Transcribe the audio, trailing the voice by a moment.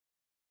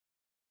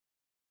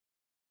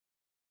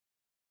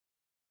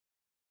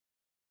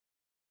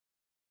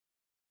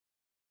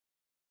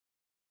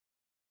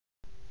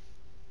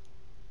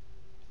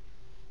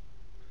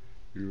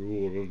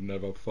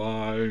never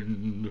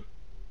find.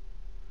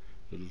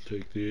 It'll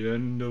take the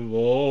end of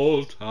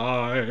all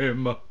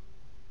time.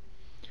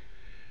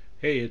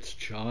 Hey, it's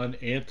John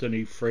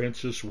Anthony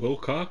Francis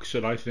Wilcox,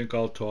 and I think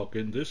I'll talk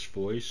in this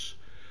voice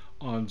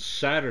on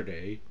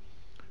Saturday,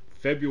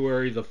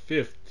 February the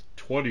 5th,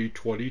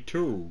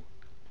 2022.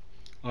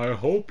 I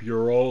hope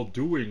you're all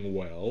doing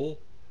well,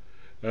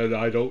 and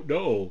I don't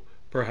know,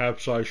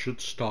 perhaps I should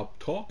stop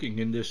talking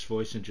in this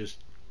voice and just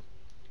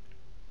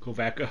go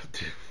back up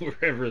to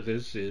wherever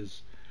this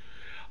is.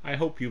 I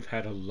hope you've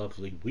had a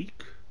lovely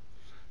week.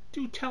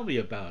 Do tell me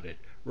about it.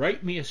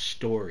 Write me a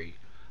story.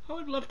 I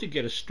would love to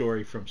get a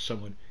story from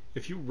someone.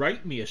 If you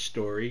write me a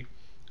story,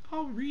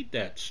 I'll read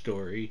that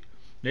story.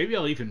 Maybe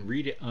I'll even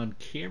read it on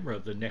camera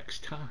the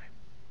next time.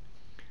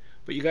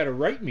 But you got to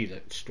write me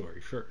that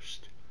story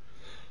first.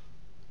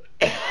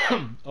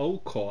 Oh,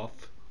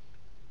 cough.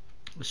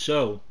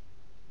 So,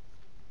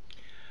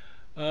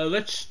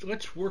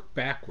 let's work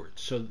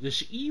backwards. So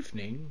this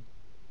evening,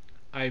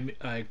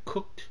 I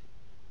cooked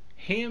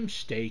ham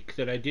steak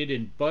that I did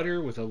in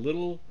butter with a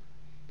little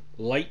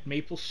light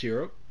maple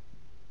syrup,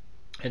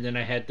 and then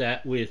I had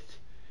that with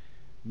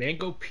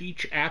mango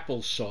peach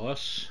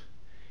applesauce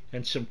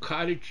and some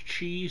cottage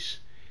cheese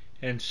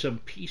and some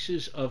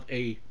pieces of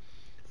a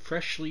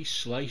freshly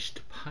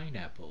sliced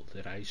pineapple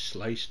that I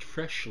sliced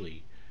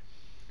freshly.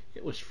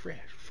 It was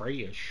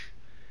fresh,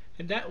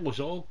 and that was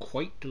all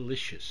quite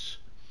delicious.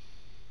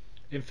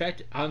 In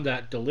fact, on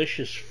that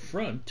delicious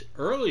front,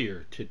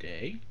 earlier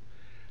today,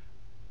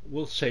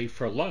 we'll say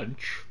for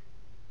lunch,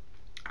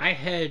 I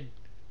had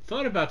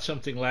thought about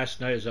something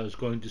last night as I was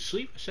going to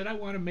sleep. I said, I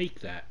want to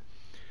make that.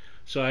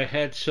 So I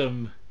had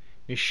some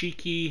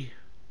nishiki,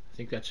 I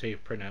think that's how you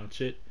pronounce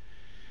it,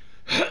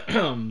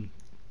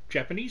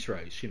 Japanese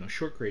rice,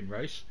 short grain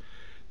rice,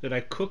 that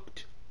I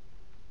cooked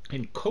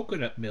in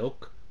coconut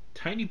milk,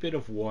 tiny bit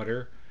of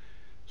water,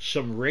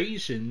 some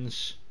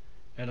raisins,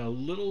 and a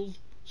little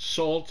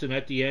salt, and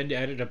at the end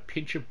added a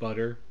pinch of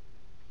butter.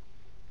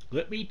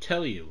 Let me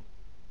tell you,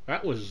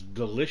 that was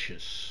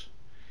delicious.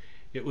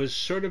 It was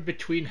sort of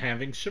between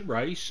having some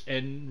rice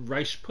and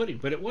rice pudding,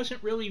 but it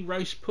wasn't really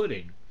rice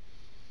pudding.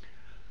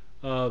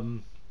 But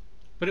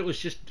it was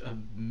just a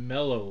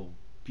mellow,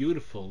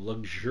 beautiful,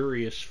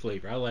 luxurious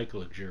flavor. I like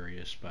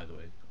luxurious, by the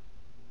way.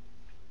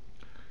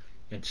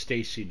 And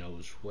Stacy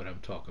knows what I'm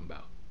talking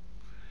about.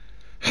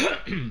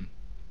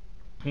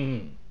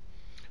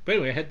 But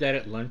anyway, I had that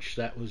at lunch.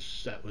 That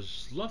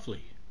was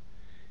lovely.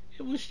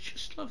 It was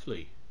just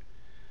lovely.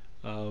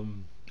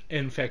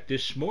 In fact,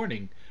 this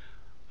morning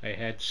I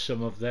had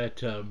some of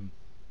that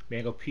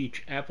mango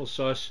peach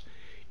applesauce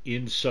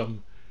in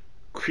some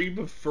cream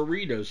of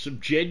farina,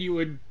 some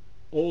genuine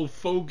old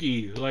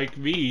fogey like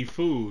me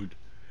food.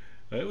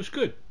 It was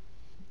good.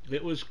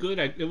 It was good.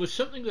 It was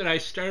something that I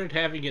started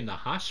having in the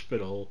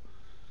hospital.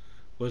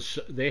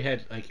 They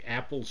had like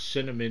apple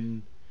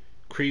cinnamon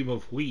cream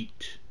of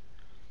wheat,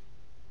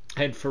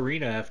 and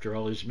farina, after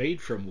all, is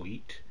made from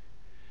wheat.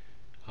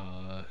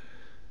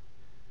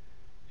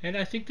 And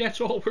I think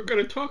that's all we're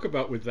going to talk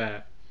about with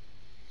that.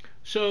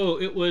 So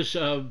it was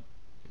an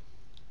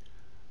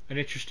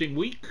interesting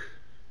week.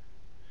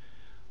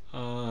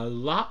 A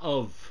lot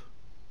of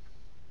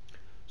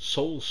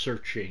soul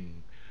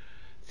searching,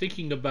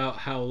 thinking about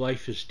how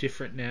life is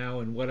different now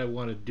and what I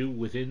want to do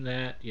within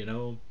that,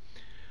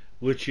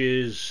 which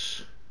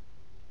is,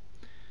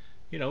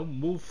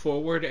 move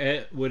forward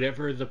at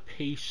whatever the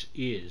pace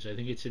is. I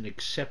think it's an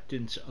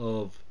acceptance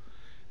of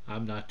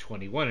I'm not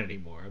 21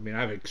 anymore. I mean,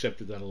 I've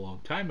accepted that a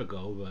long time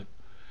ago,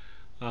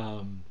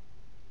 but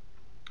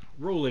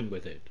rolling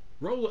with it.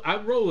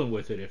 I'm rolling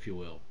with it, if you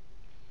will.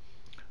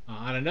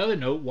 On another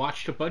note,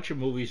 watched a bunch of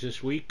movies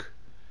this week.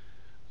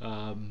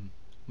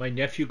 My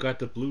nephew got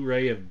the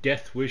Blu-ray of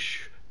Death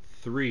Wish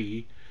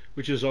 3,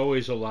 which is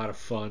always a lot of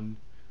fun,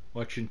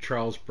 watching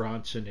Charles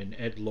Bronson and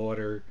Ed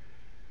Lauter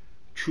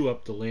chew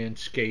up the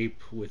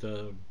landscape with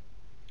a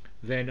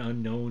then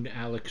unknown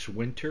Alex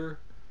Winter.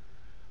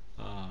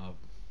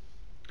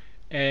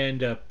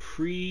 And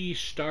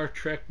pre-Star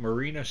Trek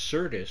Marina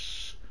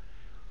Sirtis,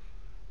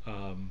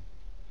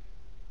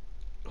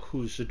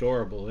 who's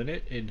adorable in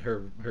it, in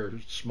her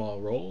small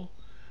role.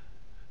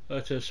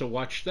 So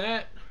watched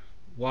that.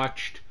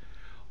 Watched,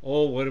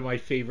 one of my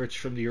favorites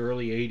from the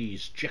early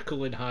 80s,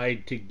 Jekyll and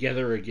Hyde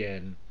Together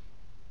Again,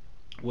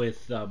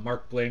 with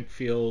Mark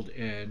Blankfield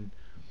and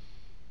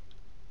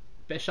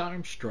Bess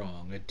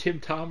Armstrong and Tim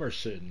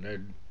Thomerson,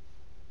 and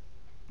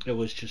it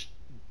was just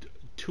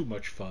too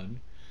much fun.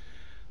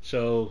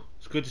 So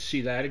it's good to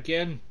see that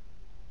again.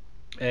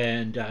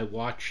 And I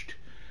watched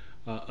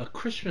a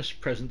Christmas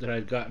present that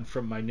I'd gotten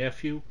from my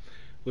nephew,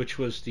 which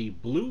was the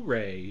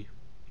Blu-ray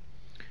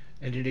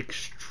and an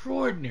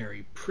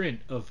extraordinary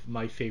print of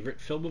my favorite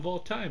film of all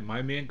time,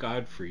 My Man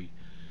Godfrey,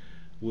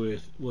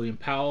 with William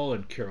Powell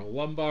and Carol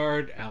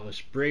Lombard,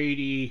 Alice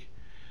Brady,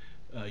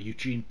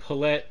 Eugene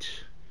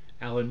Pallette,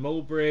 Alan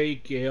Mowbray,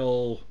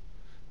 Gail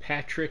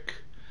Patrick,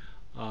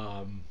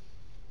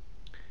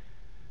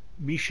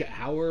 Misha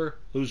Auer,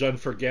 who's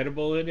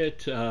unforgettable in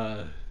it.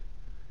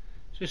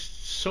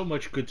 Just so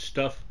much good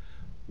stuff.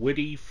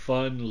 witty,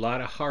 fun, a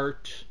lot of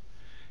heart.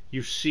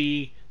 You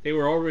see, they had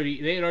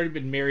already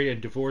been married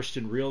and divorced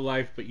in real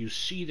life, but you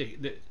see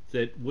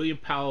that William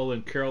Powell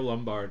and Carole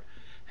Lombard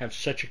have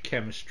such a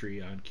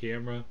chemistry on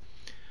camera.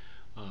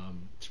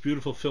 It's a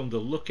beautiful film to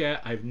look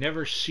at. I've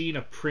never seen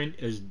a print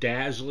as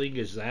dazzling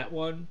as that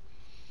one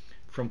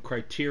from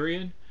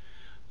Criterion.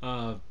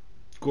 Uh,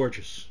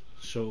 Gorgeous.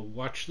 So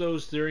watch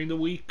those during the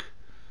week.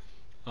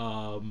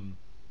 Um,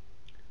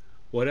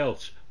 what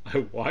else?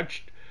 I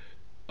watched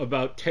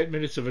about 10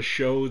 minutes of a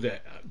show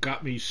that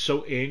got me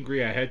so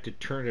angry I had to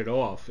turn it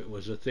off. It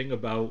was a thing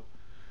about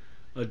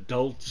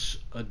adults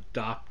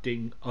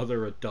adopting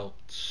other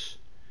adults.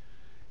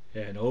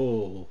 And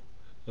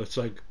it's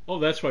like, oh,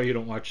 that's why you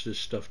don't watch this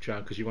stuff,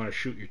 John, because you want to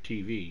shoot your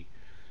TV.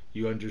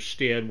 You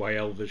understand why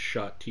Elvis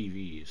shot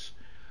TVs.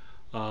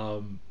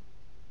 Um,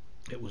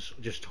 it was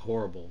just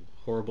horrible,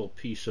 horrible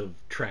piece of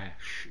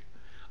trash,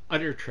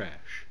 utter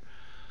trash.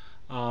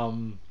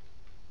 Um,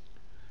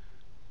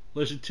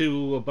 Listened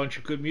to a bunch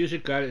of good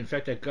music. In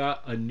fact, I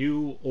got a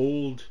new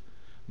old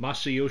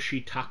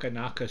Masayoshi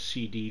Takanaka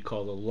CD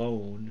called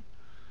Alone,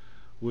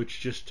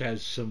 which just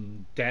has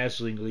some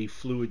dazzlingly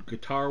fluid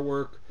guitar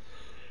work.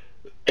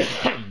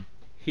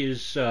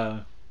 His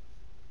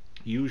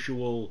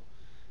usual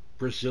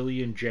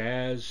Brazilian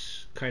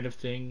jazz kind of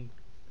thing.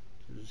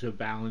 There's a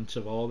balance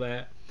of all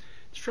that.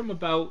 It's from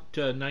about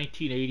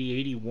 1980,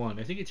 81.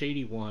 I think it's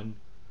 81.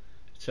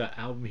 It's an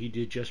album he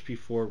did just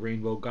before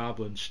Rainbow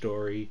Goblin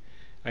Story.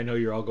 I know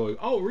you're all going,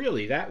 oh,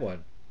 really? That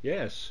one?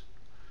 Yes.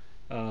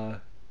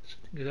 Something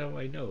is on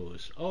my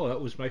nose. Oh, that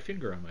was my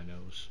finger on my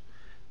nose.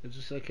 It's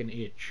just like an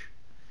itch.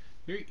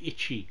 Very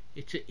itchy.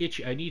 It's an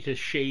itchy. I need to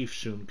shave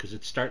soon because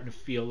it's starting to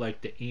feel like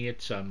the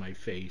ants on my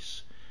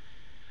face.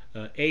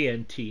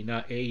 A-N-T,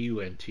 not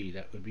A-U-N-T.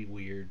 That would be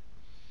weird.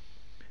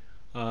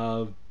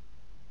 What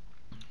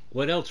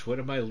else? What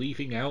am I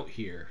leaving out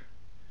here?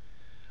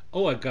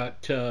 Oh, I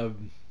got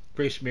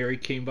Grace Mary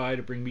came by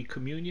to bring me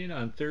communion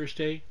on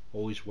Thursday.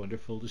 Always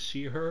wonderful to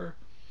see her.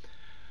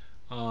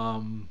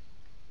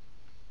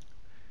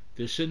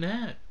 This and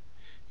that.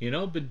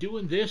 Been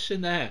doing this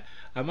and that.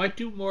 I might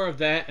do more of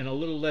that and a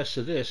little less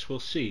of this. We'll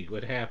see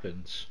what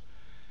happens.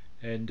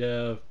 And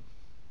I'm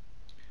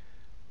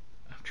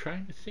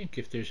trying to think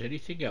if there's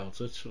anything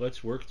else.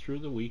 Let's work through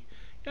the week.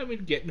 I've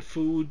been getting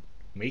food,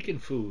 making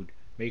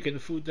the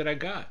food that I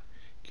got,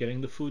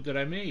 getting the food that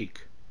I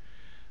make.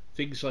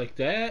 Things like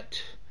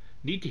that.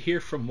 Need to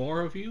hear from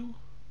more of you.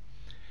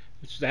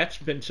 That's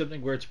been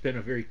something where it's been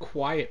a very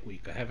quiet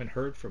week. I haven't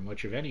heard from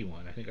much of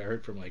anyone. I think I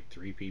heard from like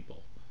 3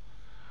 people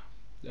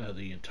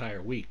the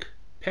entire week.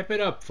 Pep it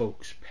up,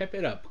 folks. Pep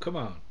it up. Come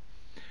on.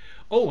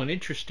 Oh, an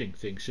interesting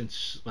thing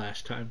since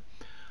last time.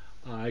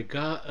 I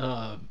got,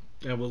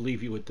 and we'll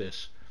leave you with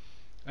this.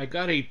 I'm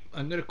going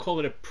to call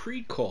it a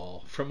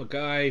pre-call from a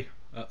guy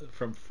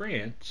from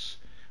France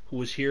who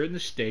was here in the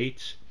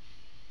States.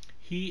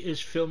 He is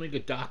filming a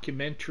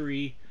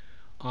documentary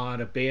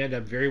on a band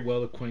I'm very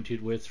well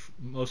acquainted with,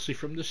 mostly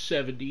from the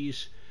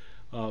 70s,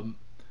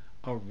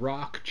 a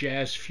rock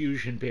jazz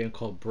fusion band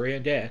called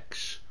Brand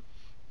X.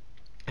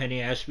 And he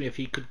asked me if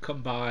he could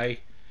come by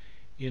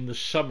in the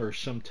summer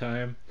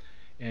sometime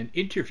and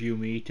interview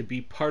me to be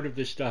part of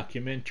this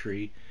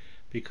documentary,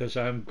 because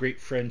I'm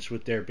great friends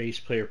with their bass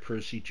player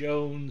Percy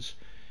Jones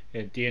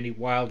and Danny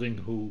Wilding,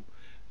 who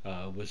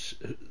was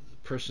the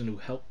person who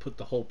helped put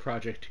the whole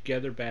project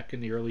together back in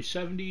the early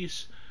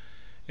 70s.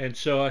 And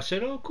so I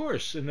said, oh, of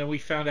course. And then we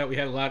found out we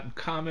had a lot in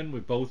common.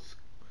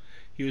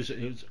 He was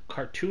a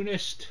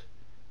cartoonist.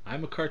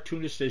 I'm a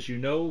cartoonist, as you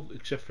know,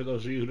 except for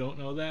those of you who don't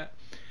know that.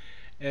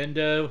 And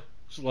it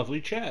was a lovely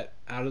chat.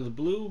 Out of the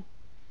blue,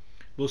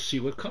 we'll see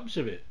what comes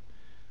of it.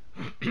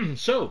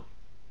 So,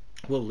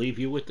 we'll leave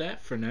you with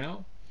that for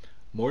now.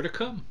 More to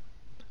come.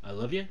 I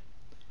love you.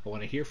 I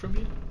want to hear from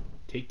you.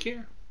 Take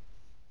care.